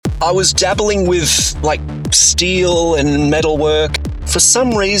I was dabbling with like steel and metalwork. For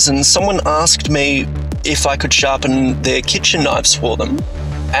some reason, someone asked me if I could sharpen their kitchen knives for them.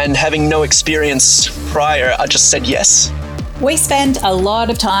 And having no experience prior, I just said yes. We spend a lot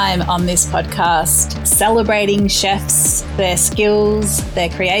of time on this podcast celebrating chefs, their skills, their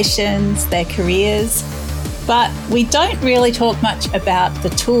creations, their careers. But we don't really talk much about the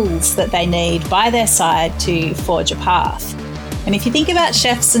tools that they need by their side to forge a path. And if you think about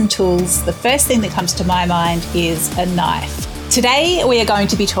chefs and tools, the first thing that comes to my mind is a knife. Today, we are going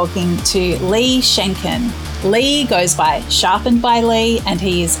to be talking to Leigh Shenken. Leigh goes by Sharpened by Leigh, and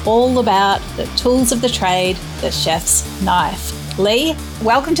he is all about the tools of the trade, the chef's knife. Leigh,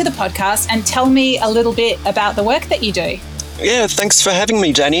 welcome to the podcast, and tell me a little bit about the work that you do. Yeah, thanks for having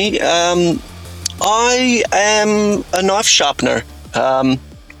me, Danny. I am a knife sharpener,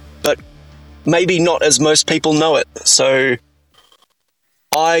 but maybe not as most people know it. So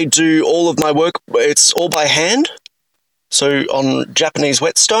I do all of my work, it's all by hand. So on Japanese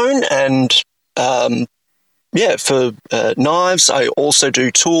whetstone and, for knives, I also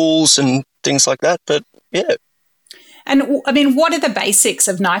do tools and things like that, but yeah. And I mean, what are the basics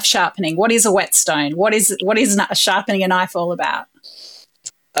of knife sharpening? What is a whetstone? What is sharpening a knife all about?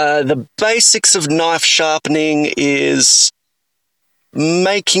 The basics of knife sharpening is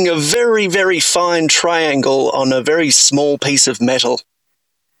making a very, very fine triangle on a very small piece of metal.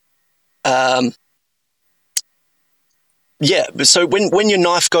 So when your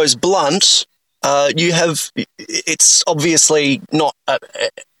knife goes blunt, it's obviously not a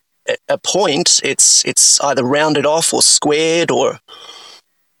point. It's either rounded off or squared or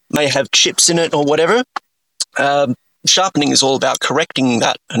may have chips in it or whatever. Sharpening is all about correcting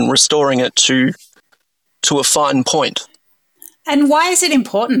that and restoring it to a fine point. And why is it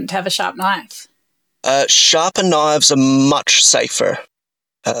important to have a sharp knife? Sharper knives are much safer.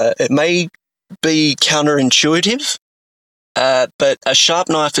 It may be counterintuitive, but a sharp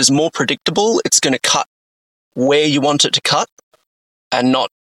knife is more predictable. It's going to cut where you want it to cut and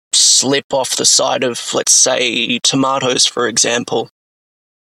not slip off the side of, let's say, tomatoes, for example.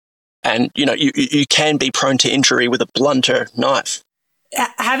 And, you can be prone to injury with a blunter knife.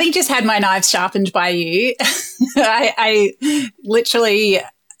 Having just had my knives sharpened by you, I literally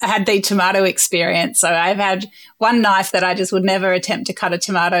had the tomato experience. So I've had one knife that I just would never attempt to cut a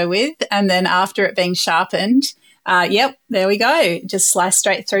tomato with. And then after it being sharpened, there we go. Just slice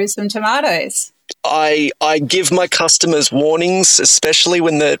straight through some tomatoes. I give my customers warnings, especially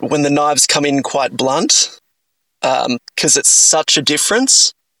when the knives come in quite blunt, because it's such a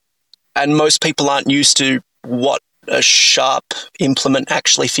difference. And most people aren't used to what a sharp implement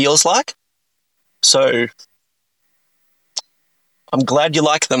actually feels like. So I'm glad you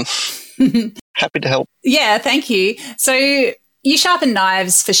like them. Happy to help. Yeah, thank you. So you sharpen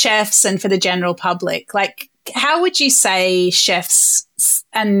knives for chefs and for the general public. Like, how would you say chefs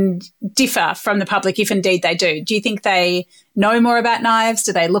and differ from the public, if indeed they do? Do you think they know more about knives?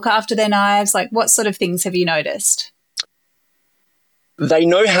 Do they look after their knives? Like, what sort of things have you noticed? They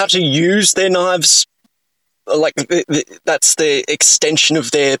know how to use their knives. Like, that's the extension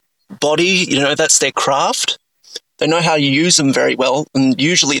of their body. That's their craft. They know how to use them very well, and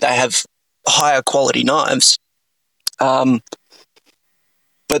usually they have higher quality knives. But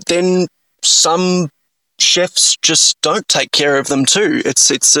then some chefs just don't take care of them too.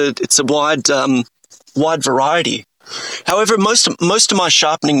 It's a wide variety. However, most of my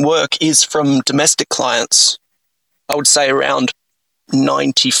sharpening work is from domestic clients. I would say around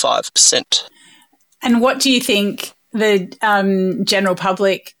 95%. And what do you think the general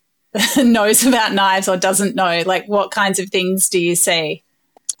public knows about knives or doesn't know? Like, what kinds of things do you see?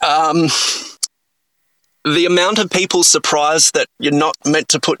 The amount of people surprised that you're not meant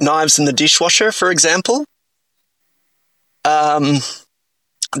to put knives in the dishwasher, for example. There's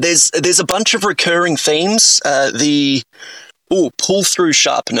a bunch of recurring themes. The pull-through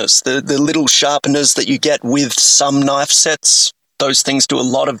sharpeners, the little sharpeners that you get with some knife sets. Those things do a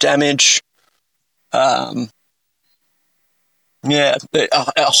lot of damage. A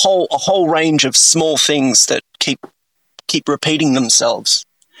whole range of small things that keep repeating themselves.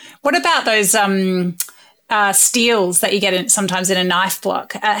 What about those steels that you get sometimes in a knife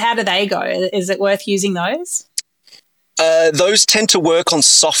block? How do they go? Is it worth using those? Those tend to work on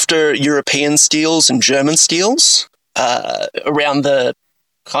softer European steels and German steels, around the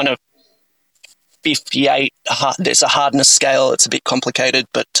kind of 58, there's a hardness scale, it's a bit complicated,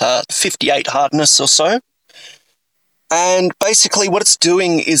 but 58 hardness or so. And basically what it's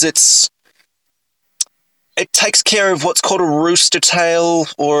doing is it takes care of what's called a rooster tail,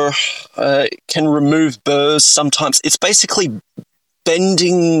 or it can remove burrs sometimes. It's basically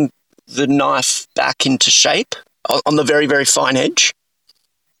bending the knife back into shape on the very, very fine edge,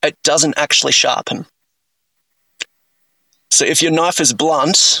 it doesn't actually sharpen. So if your knife is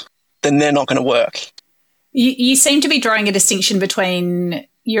blunt, then they're not going to work. You seem to be drawing a distinction between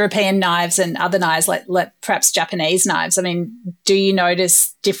European knives and other knives, like perhaps Japanese knives. I mean, do you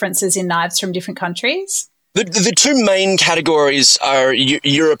notice differences in knives from different countries? The two main categories are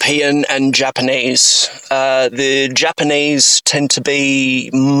European and Japanese. The Japanese tend to be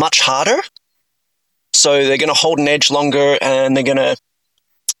much harder, so they're going to hold an edge longer, and they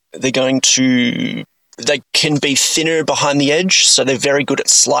can be thinner behind the edge, so they're very good at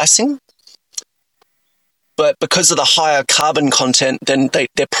slicing. But because of the higher carbon content, then they're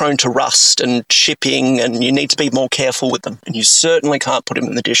prone to rust and chipping, and you need to be more careful with them. And you certainly can't put them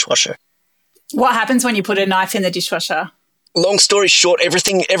in the dishwasher. What happens when you put a knife in the dishwasher? Long story short,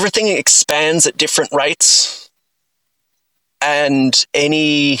 everything expands at different rates, and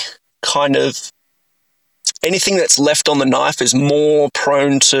anything that's left on the knife is more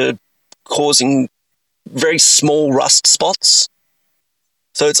prone to causing very small rust spots.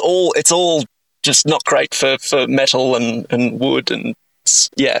 So it's all just not great for metal and wood, and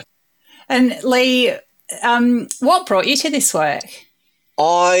yeah. And Leigh, what brought you to this work?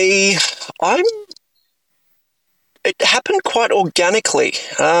 It happened quite organically.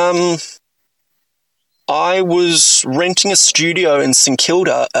 I was renting a studio in St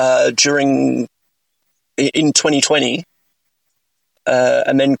Kilda in 2020,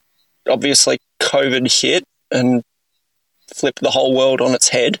 and then obviously COVID hit and flipped the whole world on its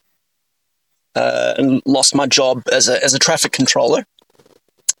head, and lost my job as a traffic controller.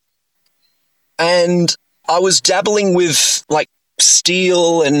 And I was dabbling with like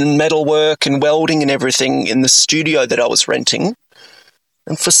steel and metalwork and welding and everything in the studio that I was renting.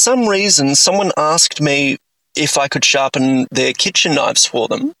 And for some reason, someone asked me if I could sharpen their kitchen knives for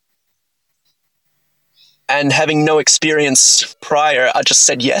them. And having no experience prior, I just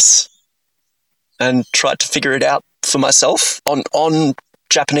said yes and tried to figure it out for myself on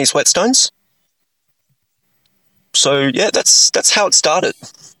Japanese whetstones. So yeah, that's how it started.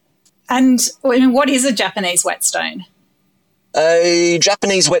 And I mean, what is a Japanese whetstone? A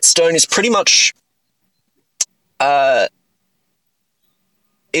Japanese whetstone is pretty much, they're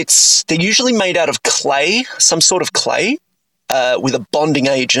usually made out of clay, some sort of clay, with a bonding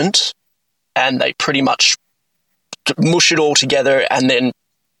agent, and they pretty much mush it all together and then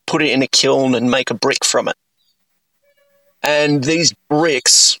put it in a kiln and make a brick from it. And these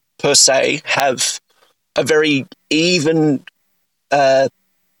bricks, per se, have a very even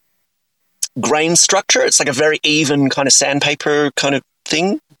grain structure. It's like a very even kind of sandpaper kind of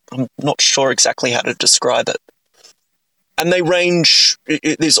thing. I'm not sure exactly how to describe it. And they range,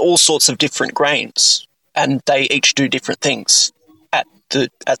 there's all sorts of different grains, and they each do different things at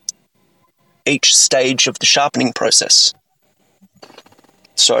each stage of the sharpening process.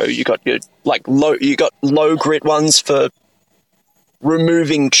 So you got low grit ones for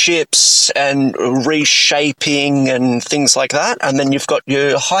removing chips and reshaping and things like that. And then you've got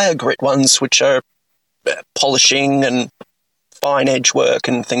your higher grit ones, which are polishing and fine edge work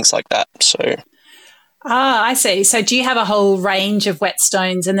and things like that. So, I see. So do you have a whole range of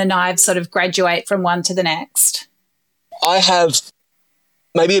whetstones and the knives sort of graduate from one to the next? I have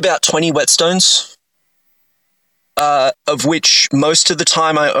maybe about 20 whetstones, of which most of the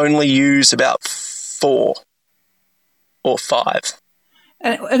time I only use about 4 or 5.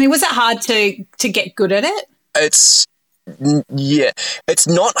 I mean, was it hard to get good at it? It's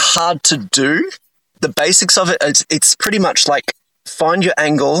not hard to do. The basics of it, it's pretty much like find your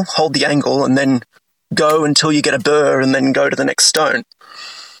angle, hold the angle, and then go until you get a burr and then go to the next stone.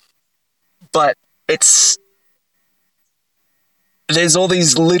 But there's all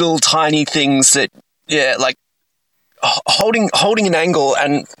these little tiny things that, like holding an angle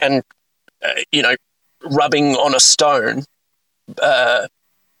and rubbing on a stone,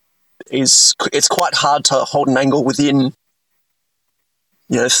 it's quite hard to hold an angle within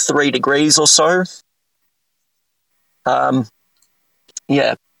 3 degrees or so. I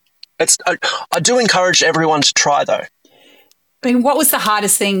do encourage everyone to try though. I mean, what was the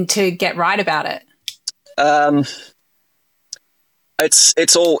hardest thing to get right about it?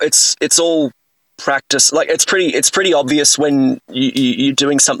 It's all practice. Like it's pretty obvious when you're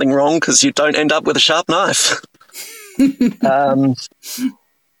doing something wrong because you don't end up with a sharp knife.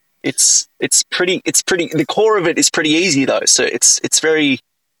 It's pretty. The core of it is pretty easy though, so it's very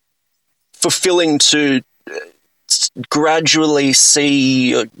fulfilling to gradually see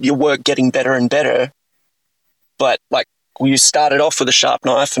your work getting better and better. But like you started off with a sharp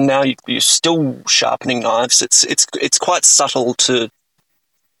knife and now you're still sharpening knives. It's quite subtle to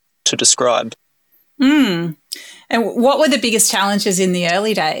describe. And what were the biggest challenges in the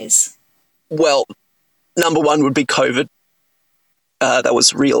early days? Well, number one would be COVID. That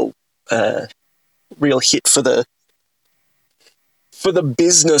was real hit for the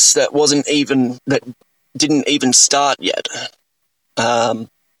business that didn't even start yet.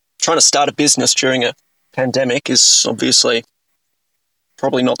 Trying to start a business during a pandemic is obviously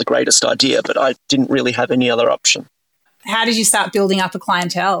probably not the greatest idea, but I didn't really have any other option. How did you start building up a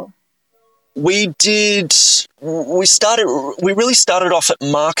clientele? We really started off at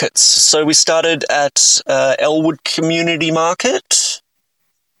markets. So we started at Elwood Community Market,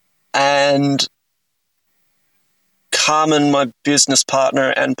 and Carmen, my business partner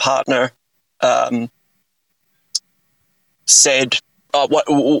and partner, said,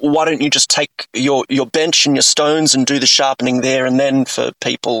 why don't you just take your bench and your stones and do the sharpening there and then for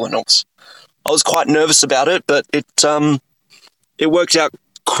people? And I was quite nervous about it, but it worked out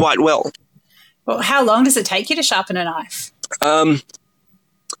quite well. Well, how long does it take you to sharpen a knife? I've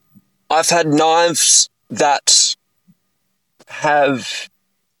had knives that have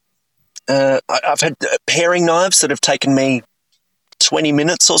I've had paring knives that have taken me 20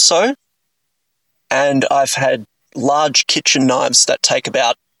 minutes or so, and I've had large kitchen knives that take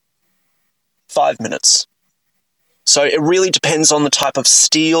about 5 minutes. So it really depends on the type of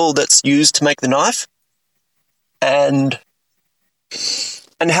steel that's used to make the knife, and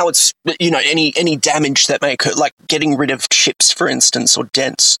how it's, any damage that may occur, like getting rid of chips, for instance, or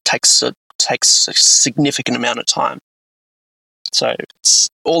dents takes a significant amount of time. So it's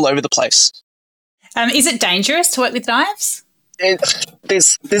all over the place. Is it dangerous to work with knives?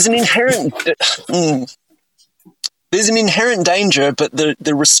 There's an inherent danger, but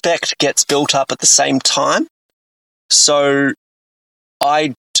the respect gets built up at the same time. So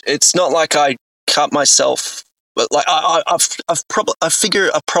it's not like I cut myself, but like I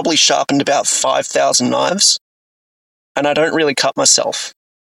figure I've probably sharpened about 5,000 knives, and I don't really cut myself.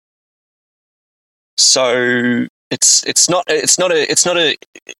 So it's not a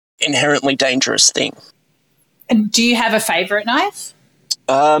inherently dangerous thing. And do you have a favourite knife?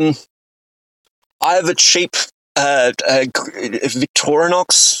 I have a cheap a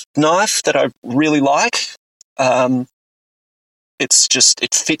Victorinox knife that I really like. It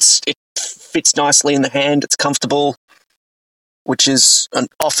fits nicely in the hand. It's comfortable, which is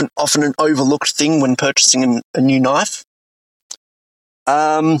often an overlooked thing when purchasing a new knife.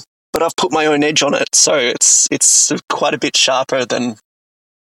 But I've put my own edge on it, so it's quite a bit sharper than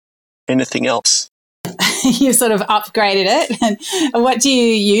anything else. You sort of upgraded it. And what do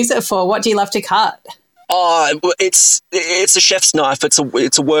you use it for? What do you love to cut? It's a chef's knife. It's a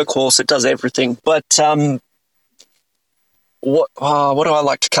workhorse. It does everything. But what do I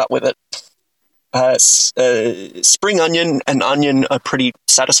like to cut with it? Spring onion and onion are pretty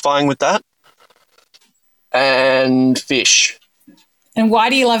satisfying with that, and fish. And why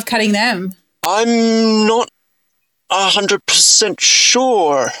do you love cutting them? I'm not 100%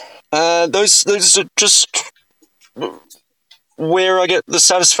 sure. Those are just where I get the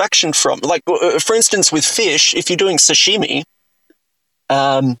satisfaction from. Like, for instance, with fish, if you're doing sashimi,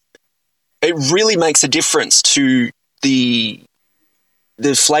 it really makes a difference to the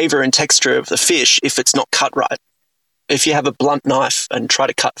flavor and texture of the fish if it's not cut right. If you have a blunt knife and try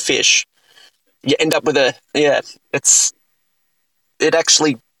to cut fish, you end up with it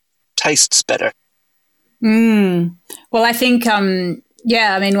actually tastes better. Well, I think, when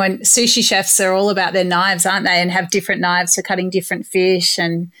sushi chefs are all about their knives, aren't they, and have different knives for cutting different fish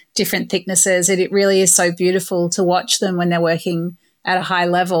and different thicknesses. It really is so beautiful to watch them when they're working at a high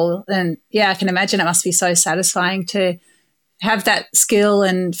level. And, I can imagine it must be so satisfying to have that skill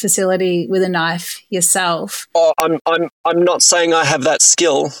and facility with a knife yourself. Oh, I'm not saying I have that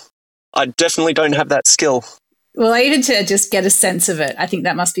skill. I definitely don't have that skill. Well, even to just get a sense of it, I think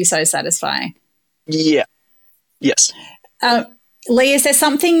that must be so satisfying. Yeah. Yes. Leigh, is there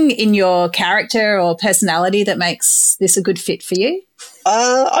something in your character or personality that makes this a good fit for you?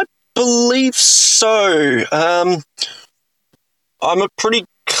 I believe so. I'm a pretty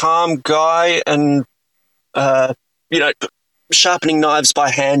calm guy, and sharpening knives by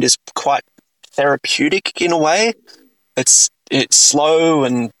hand is quite therapeutic in a way. It's slow,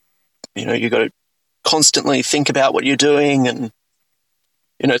 and you got to constantly think about what you're doing, and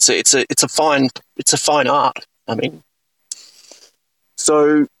it's a fine art. I mean,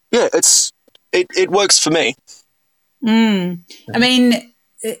 so yeah, it works for me. I mean,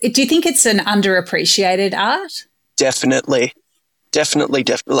 do you think it's an underappreciated art? Definitely.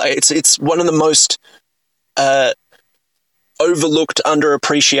 It's one of the most overlooked,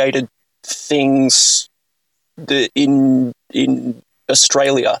 underappreciated things in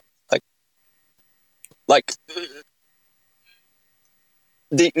Australia. Like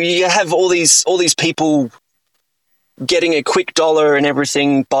you have all these people getting a quick dollar and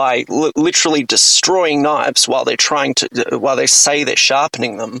everything by literally destroying knives while they say they're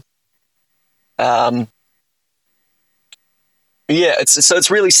sharpening them. It's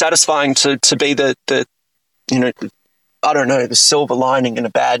really satisfying to be the I don't know, the silver lining in a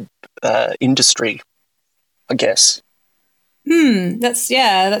bad industry, I guess.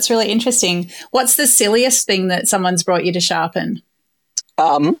 That's really interesting. What's the silliest thing that someone's brought you to sharpen?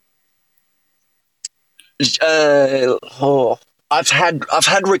 I've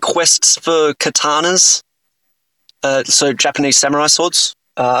had requests for katanas, so Japanese samurai swords.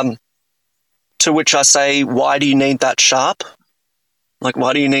 To which I say, why do you need that sharp? Like,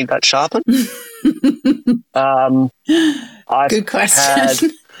 why do you need that sharpened? Good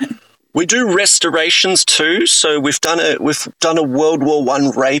question. We do restorations too, so we've done a World War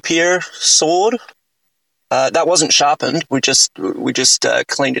I rapier sword. That wasn't sharpened. We just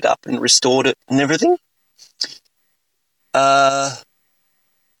cleaned it up and restored it and everything.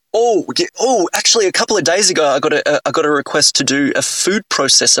 Actually, a couple of days ago, I got a request to do a food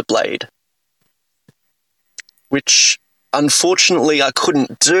processor blade, which unfortunately I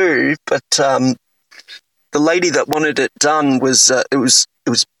couldn't do. But the lady that wanted it done was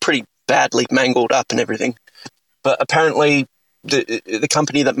pretty badly mangled up and everything. But apparently, the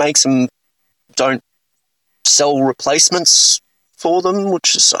company that makes them don't sell replacements for them,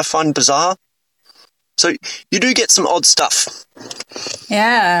 which I find bizarre. So you do get some odd stuff.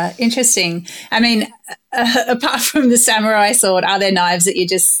 Yeah, interesting. I mean, apart from the samurai sword, are there knives that you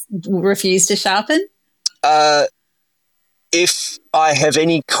just refuse to sharpen? If I have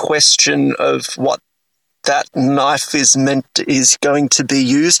any question of what that knife is going to be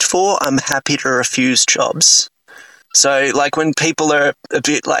used for, I'm happy to refuse jobs. So, like, when people are a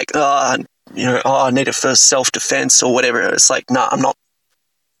bit like, I need it for self-defense or whatever, it's like, no, I'm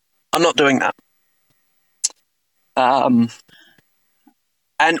not doing that. And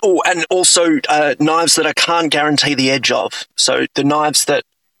also knives that I can't guarantee the edge of. So the knives that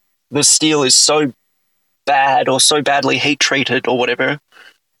the steel is so bad or so badly heat treated or whatever,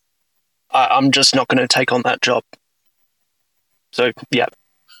 I'm just not going to take on that job. So yeah.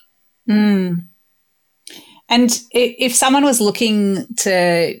 And if someone was looking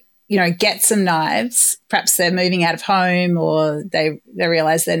to, get some knives, perhaps they're moving out of home or they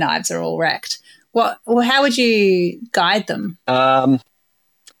realise their knives are all wrecked, how would you guide them? I'm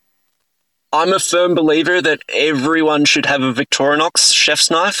a firm believer that everyone should have a Victorinox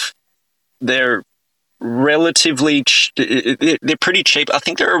chef's knife. They're relatively they're pretty cheap. I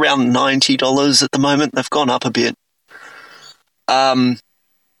think they're around $90 at the moment. They've gone up a bit.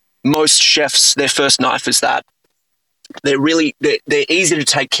 Most chefs, their first knife is that. They're easy to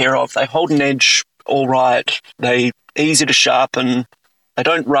take care of. They hold an edge all right. They're easy to sharpen. They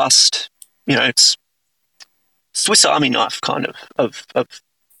don't rust. It's Swiss Army knife kind of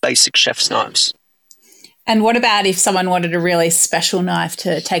basic chef's knives. And what about if someone wanted a really special knife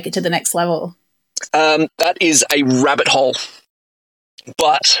to take it to the next level? That is a rabbit hole.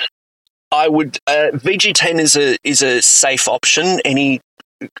 But I would VG10 is a safe option.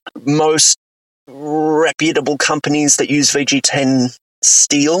 Most reputable companies that use VG10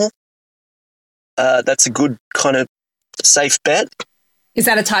 steel, that's a good kind of safe bet. Is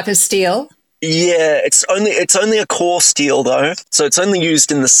that a type of steel? Yeah, it's only a core steel though, so it's only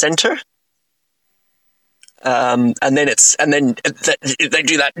used in the center. And then they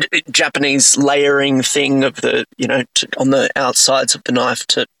do that Japanese layering thing of the on the outsides of the knife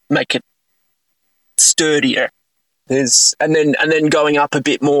to make it sturdier. And then going up a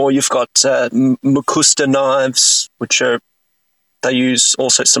bit more, you've got Mukusta knives, they use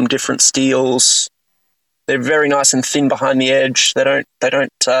also some different steels. They're very nice and thin behind the edge. They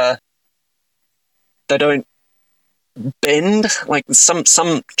don't bend like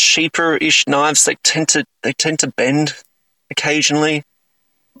some cheaper-ish knives. They tend to bend occasionally.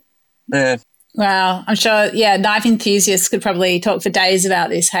 Yeah. Wow, I'm sure. Yeah, knife enthusiasts could probably talk for days about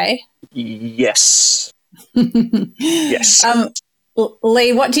this. Hey. Yes. Yes.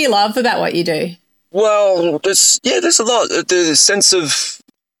 Leigh, what do you love about what you do? Well, there's a lot. The sense of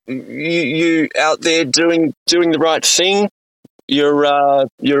you out there doing the right thing. You're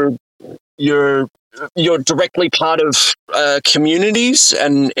directly part of communities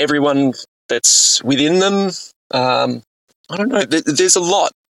and everyone that's within them. I don't know. There's a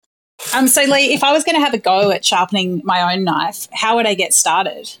lot. So Leigh, if I was going to have a go at sharpening my own knife, how would I get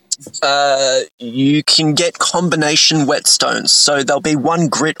started? You can get combination whetstones. So there'll be one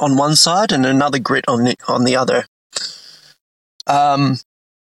grit on one side and another grit on the other.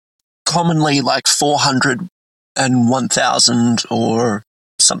 Commonly like 400 and 1,000 or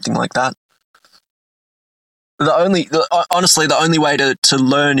something like that. Honestly, the only way to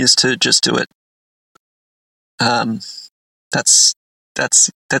learn is to just do it. That's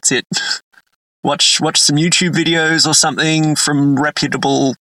it. Watch some YouTube videos or something from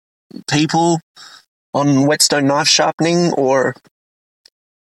reputable people on whetstone knife sharpening, or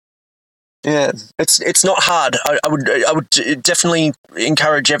it's not hard. I would definitely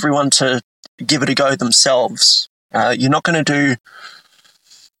encourage everyone to give it a go themselves. You're not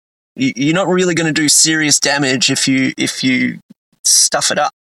really going to do serious damage if you stuff it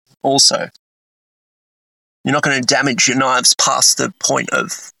up. Also, you're not going to damage your knives past the point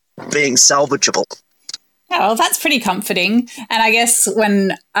of being salvageable. Oh, well, that's pretty comforting. And I guess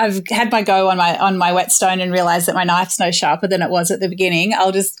when I've had my go on my whetstone and realised that my knife's no sharper than it was at the beginning,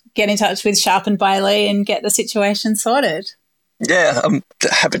 I'll just get in touch with Sharpened by Leigh and get the situation sorted. Yeah, I'm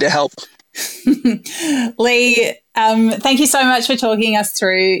happy to help. Leigh, thank you so much for talking us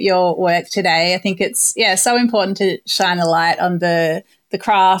through your work today. I think it's so important to shine a light on the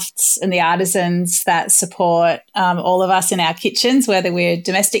crafts and the artisans that support all of us in our kitchens, whether we're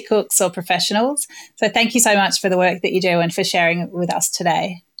domestic cooks or professionals. So thank you so much for the work that you do and for sharing it with us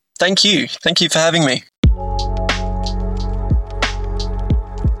today. Thank you. Thank you for having me.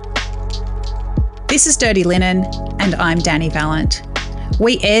 This is Dirty Linen, and I'm Danny Vallant.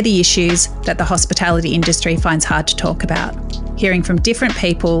 We air the issues that the hospitality industry finds hard to talk about, hearing from different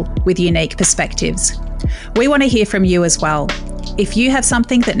people with unique perspectives. We want to hear from you as well. If you have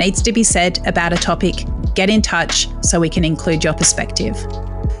something that needs to be said about a topic, get in touch so we can include your perspective.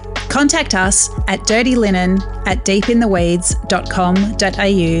 Contact us at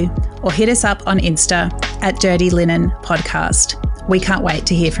dirtylinen@deepintheweeds.com.au or hit us up on Insta @dirtylinen podcast. We can't wait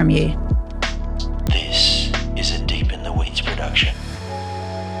to hear from you.